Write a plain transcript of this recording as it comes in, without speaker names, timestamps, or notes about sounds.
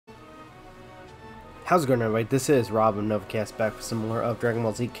How's it going, everybody? This is Rob of Novakast, back with some more of Dragon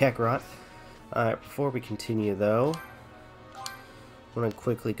Ball Z Kakarot. Before we continue, though, I want to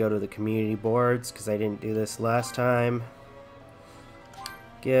quickly go to the community boards, because I didn't do this last time.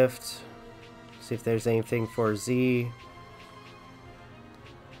 Gift. See if there's anything for Z.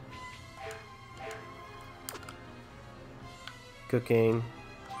 Cooking.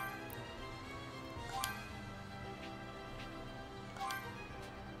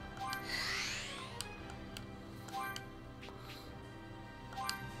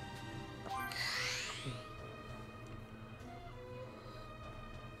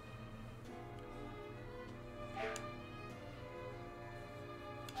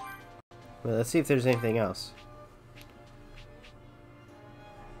 Well, let's see if there's anything else.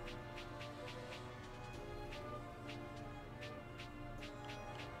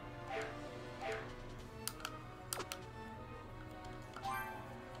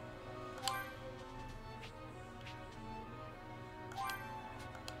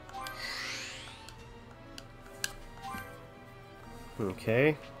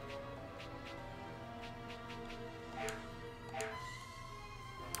 Okay.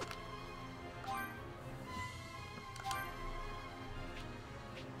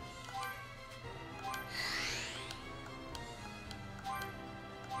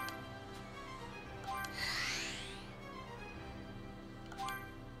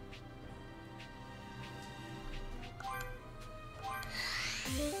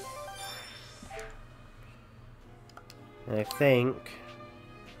 And I think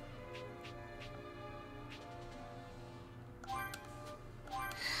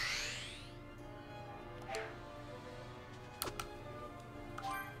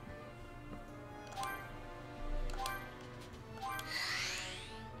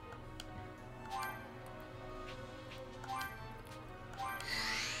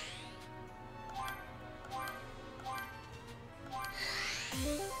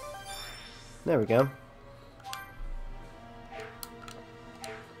there we go.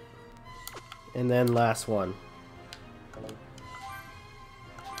 And then last one.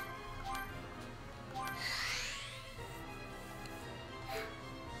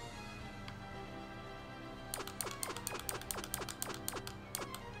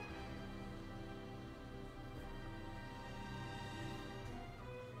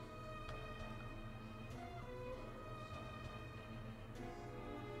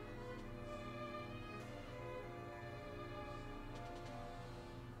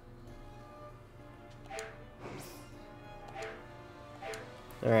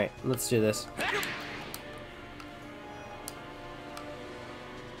 Alright, let's do this.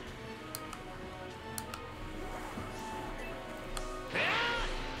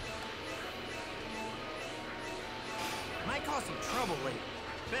 Might cause some trouble later.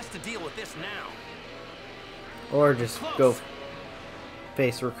 Best to deal with this now. Or just go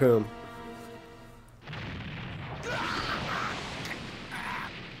face Raccoon.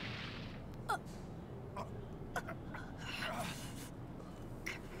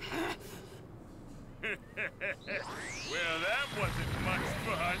 Well, that wasn't much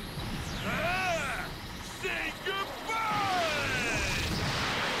fun. Ah! Say goodbye!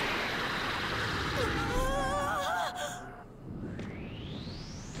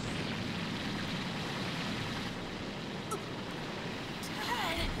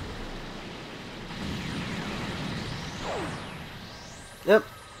 Yep.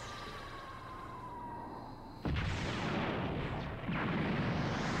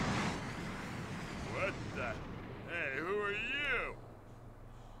 What the? Hey, who are you?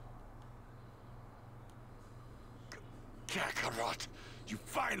 Kakarot, you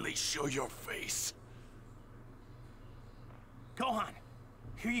finally show your face. Gohan,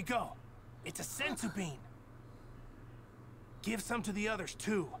 here you go. It's a sensu bean. Give some to the others,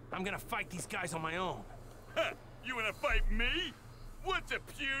 too. I'm gonna fight these guys on my own. Huh, you wanna fight me? What's a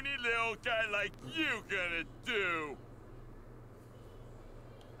puny little guy like you gonna do?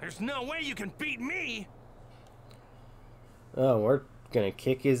 There's no way you can beat me! Oh, we're gonna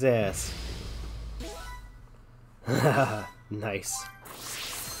kick his ass. Nice.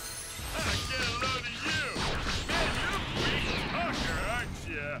 Get a load of you! Man, you're a big fucker, aren't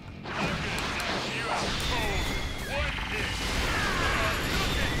you? I'm gonna knock you out cold. One hit. Look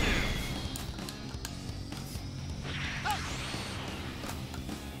at you!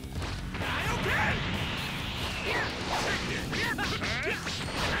 Okay!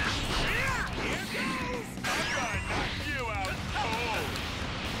 I'm gonna knock you out cold.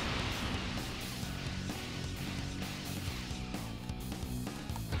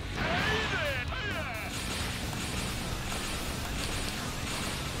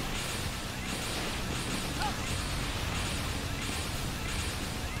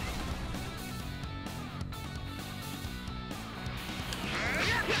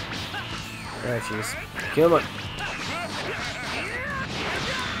 There she is. Kill him.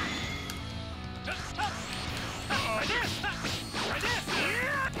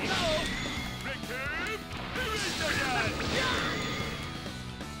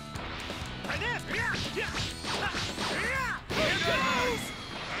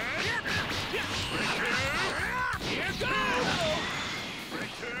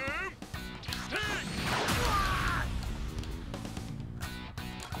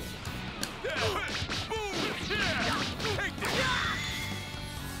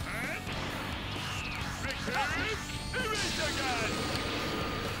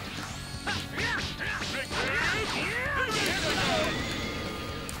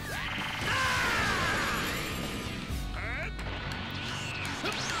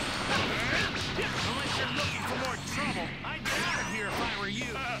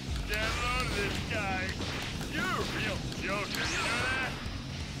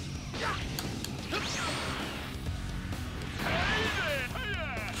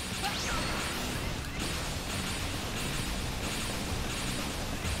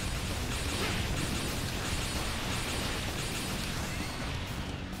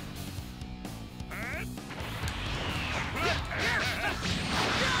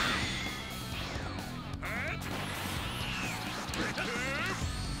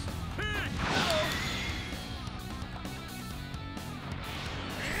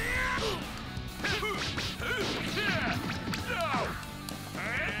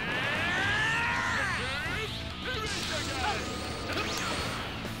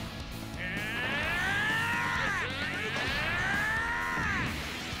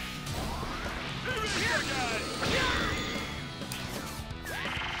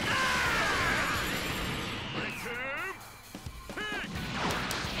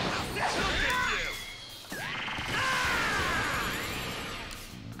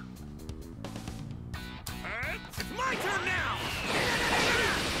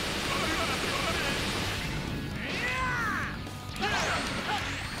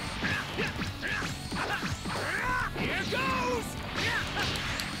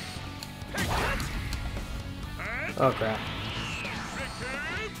 Oh crap.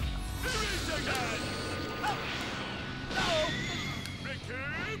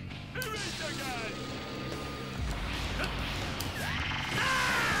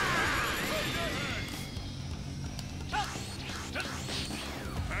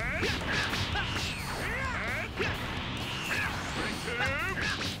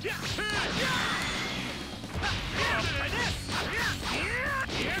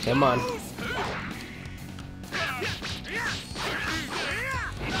 Come on.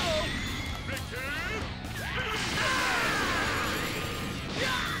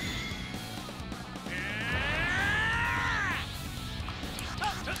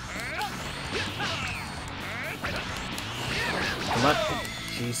 Come on.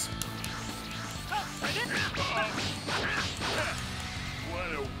 Jeez.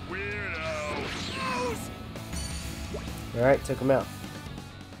 What a weirdo. Alright, took him out.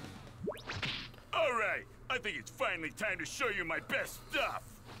 Alright, I think it's finally time to show you my best stuff.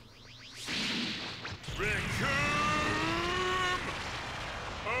 Raccoon!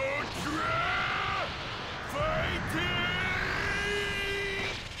 Ultra! Fighting!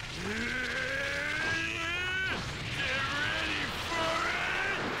 Get ready for it!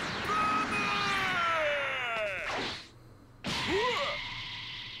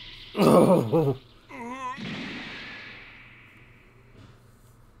 Oh.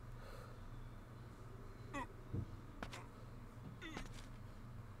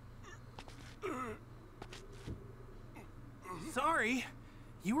 Sorry.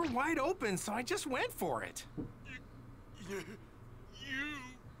 You were wide open, so I just went for it.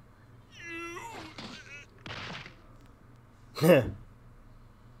 Damn,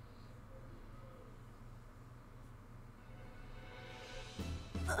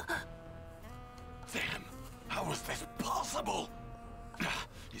 how was this possible?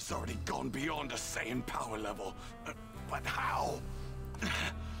 He's already gone beyond a Saiyan power level. But how?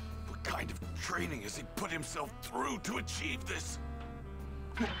 What kind of training has he put himself through to achieve this?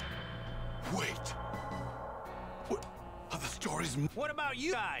 Wait. What are the stories? What about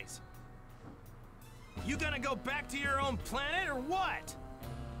you guys? You gonna go back to your own planet or what?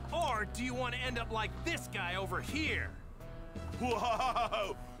 Or do you want to end up like this guy over here?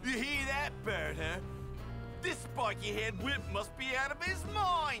 Whoa! You hear that, bird, huh? This spiky-head whip must be out of his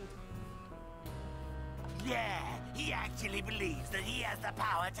mind! Yeah, he actually believes that he has the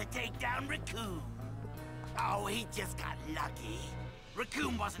power to take down Raccoon. Oh, he just got lucky.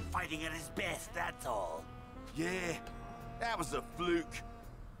 Raccoon wasn't fighting at his best, that's all. Yeah, that was a fluke.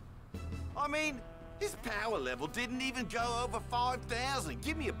 I mean, his power level didn't even go over 5,000.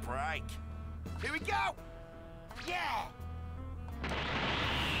 Give me a break. Here we go. Yeah!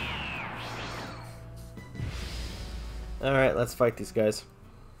 Alright, let's fight these guys.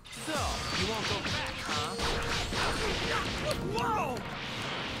 So, you won't go back, huh? Whoa!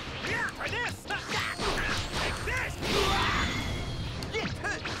 Try this! Take this!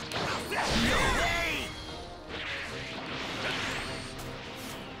 No way!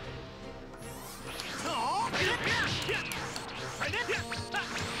 Try this!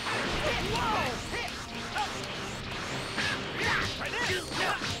 Whoa! Try this!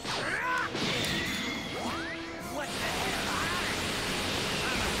 What the hell?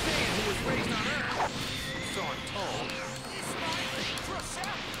 I'm a Phayn who was raised on Earth, so I'm told. This might crush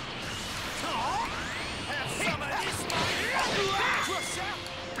out! Have some of this, Crush out!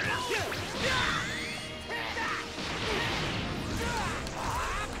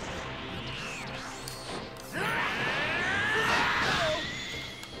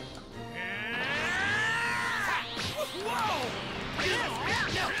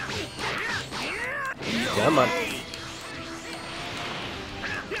 Come on.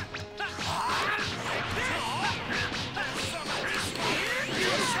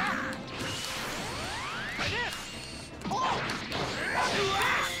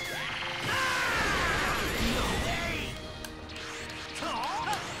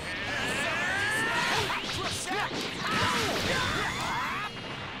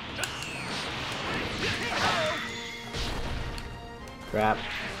 Crap.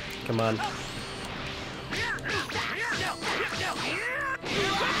 Come on.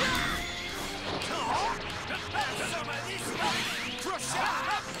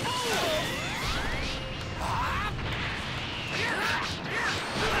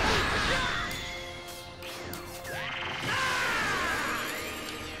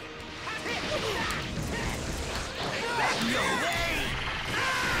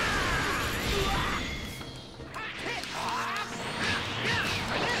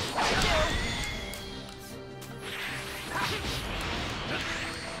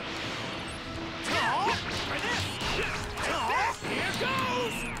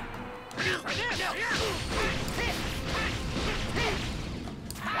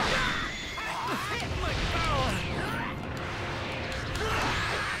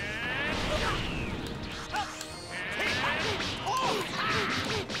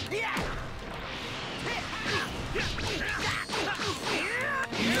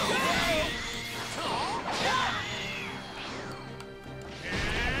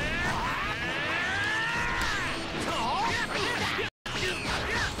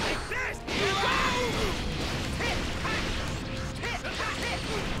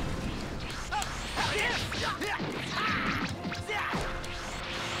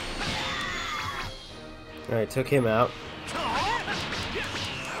 Alright, took him out.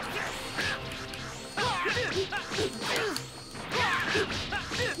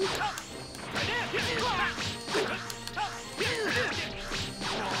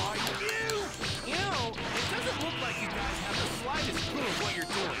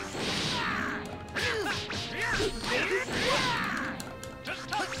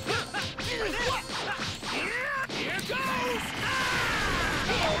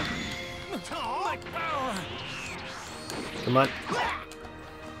 Come on.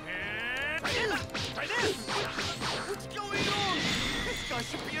 What's going on? This guy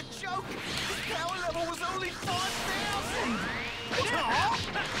should be a joke. His power level was only 5,000.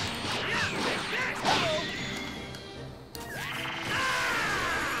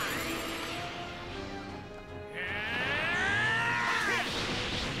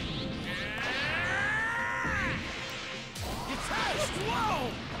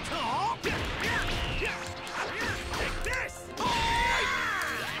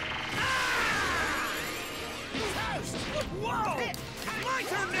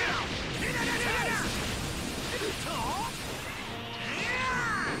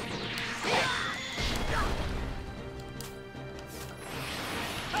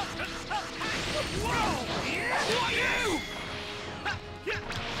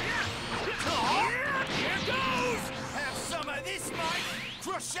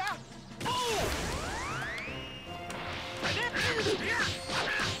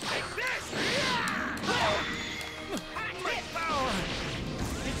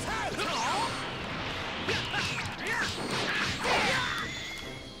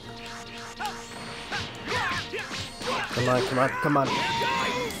 Come on, come on, come on.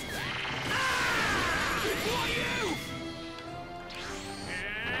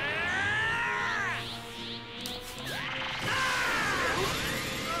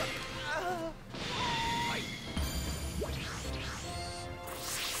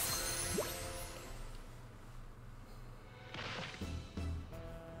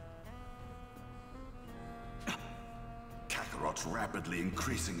 Kakarot's rapidly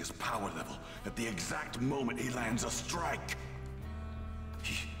increasing his power level at the exact moment he lands a strike.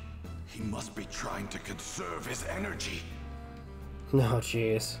 He must be trying to conserve his energy. Oh,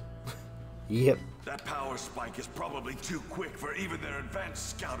 jeez. Yep. That power spike is probably too quick for even their advanced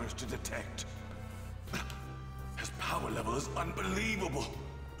scouters to detect. His power level is unbelievable.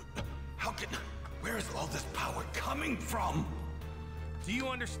 Where is all this power coming from? Do you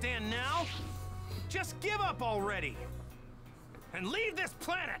understand now? Just give up already! And leave this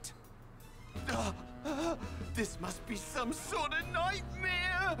planet! This must be some sort of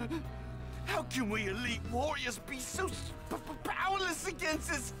nightmare! How can we elite warriors be so powerless against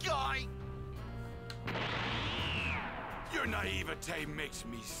this guy? Your naivete makes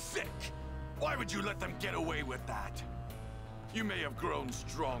me sick. Why would you let them get away with that? You may have grown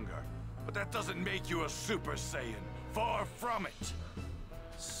stronger, but that doesn't make you a Super Saiyan. Far from it.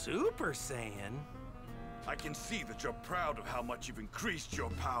 Super Saiyan? I can see that you're proud of how much you've increased your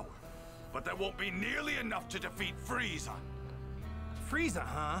power, but that won't be nearly enough to defeat Frieza. Frieza,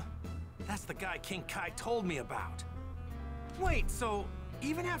 huh? That's the guy King Kai told me about. Wait, so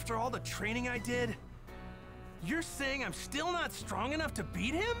even after all the training I did, you're saying I'm still not strong enough to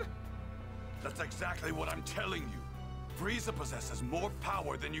beat him? That's exactly what I'm telling you. Frieza possesses more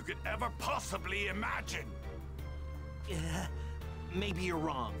power than you could ever possibly imagine. Maybe you're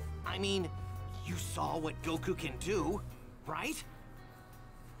wrong. I mean, you saw what Goku can do, right?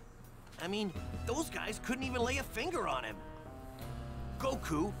 I mean, those guys couldn't even lay a finger on him.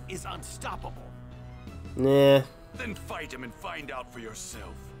 Goku is unstoppable. Nah. Then fight him and find out for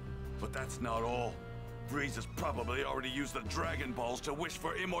yourself. But that's not all. Frieza's probably already used the Dragon Balls to wish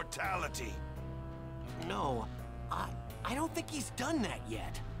for immortality. No, I don't think he's done that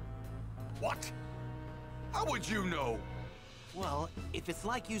yet. What? How would you know? Well, if it's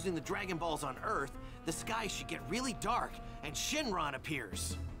like using the Dragon Balls on Earth, the sky should get really dark and Shenron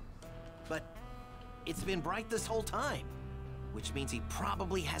appears. But it's been bright this whole time, which means he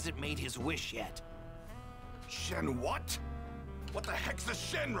probably hasn't made his wish yet. Shen what? What the heck's a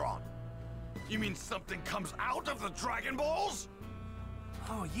Shenron? You mean something comes out of the Dragon Balls?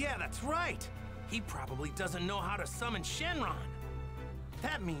 Oh yeah, that's right. He probably doesn't know how to summon Shenron.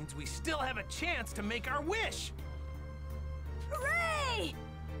 That means we still have a chance to make our wish. Hooray!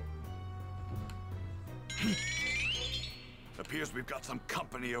 Appears we've got some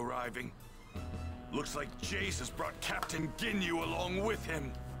company arriving. Looks like Jace has brought Captain Ginyu along with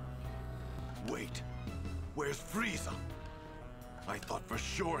him. Wait, where's Frieza? I thought for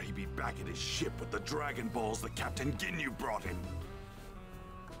sure he'd be back at his ship with the Dragon Balls that Captain Ginyu brought him.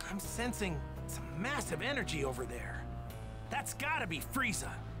 I'm sensing some massive energy over there. That's gotta be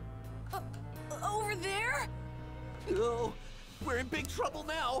Frieza. Over there? Oh, we're in big trouble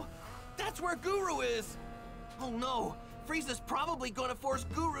now. That's where Guru is. Oh no, Frieza's probably gonna force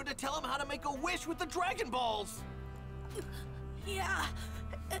Guru to tell him how to make a wish with the Dragon Balls. Yeah.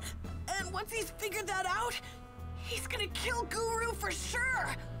 And once he's figured that out, he's gonna kill Guru for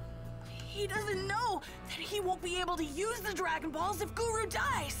sure. He doesn't know that he won't be able to use the Dragon Balls if Guru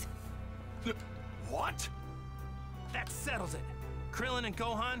dies. What? That settles it. Krillin and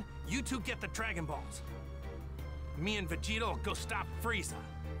Gohan, you two get the Dragon Balls. Me and Vegeta will go stop Frieza.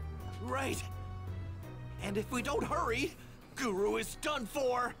 Right. And if we don't hurry, Guru is done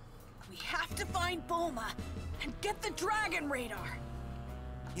for. We have to find Bulma and get the Dragon Radar.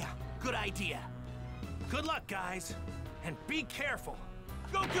 Yeah, good idea. Good luck, guys. And be careful.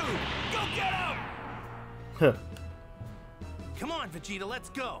 Goku, go get him! Huh. Come on, Vegeta, let's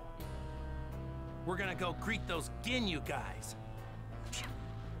go. We're gonna go greet those Ginyu guys.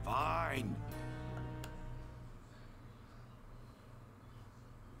 Fine.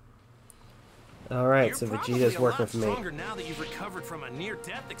 Alright, so You're Vegeta's probably working a lot with me. stronger now that you've recovered from a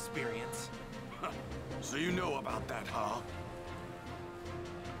near-death experience. So you know about that, huh?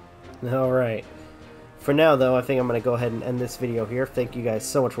 Alright. For now, though, I think I'm going to go ahead and end this video here. Thank you guys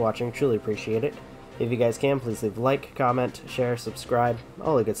so much for watching. Truly appreciate it. If you guys can, please leave a like, comment, share, subscribe,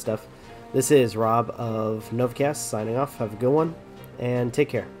 all the good stuff. This is Rob of Novakast signing off. Have a good one, and take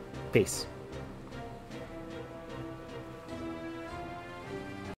care. Peace.